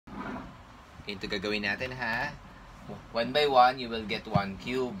Ito gagawin natin, ha? One by one, you will get 1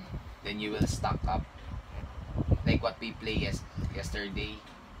 cube. Then you will stack up. Like what we played yesterday.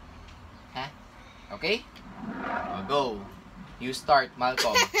 Ha? Okay? Go. You start,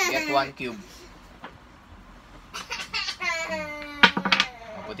 Malcolm. Get 1 cube.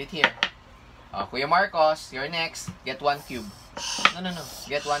 Put it here. Kuya Marcos, you're next. Get 1 cube. No.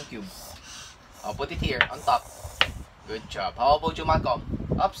 Get 1 cube. Put it here, on top. Good job. How about you, Malcolm?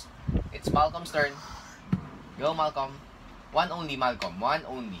 Oops. It's Malcolm's turn. Go, Malcolm. 1 only, Malcolm. 1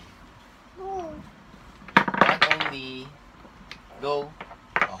 only. 1 only. Go.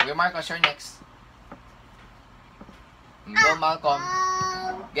 Kuya Marcos, you're next. Go, Malcolm.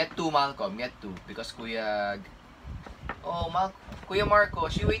 Get 2, Malcolm. Get 2. Because Kuya... Kuya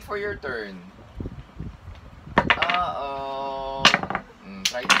Marcos, you wait for your turn. Uh-oh.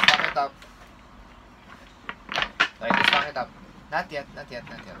 Try to stack it up. Try to stack it up. Not yet.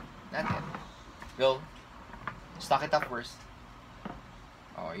 Go. Stack it up first.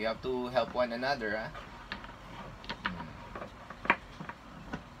 You have to help one another, ha?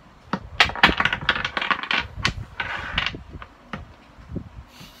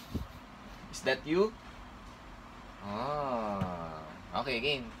 Is that you? Okay,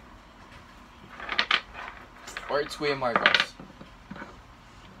 again. Or it's Kuya Marcos.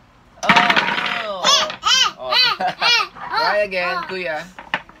 No! Try again, Kuya.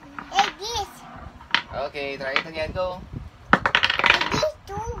 Like this. Okay, try it again. Go. Like this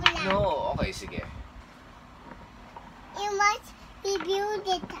too, black. No, okay, sige. You must be build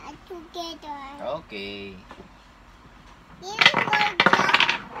it together. Okay. Here's more black.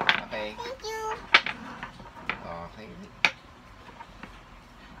 Okay. Thank you. Okay.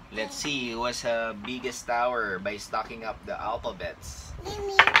 Let's see who has the biggest tower by stacking up the alphabets.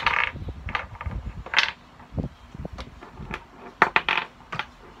 Mimi.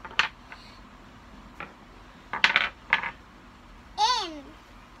 M.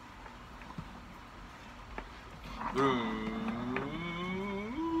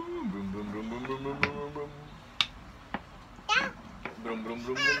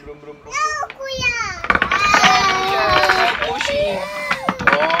 No, Kuya. Pushing.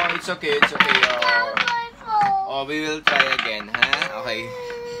 It's okay. We will try again, huh? Okay.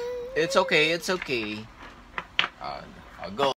 It's okay. Go.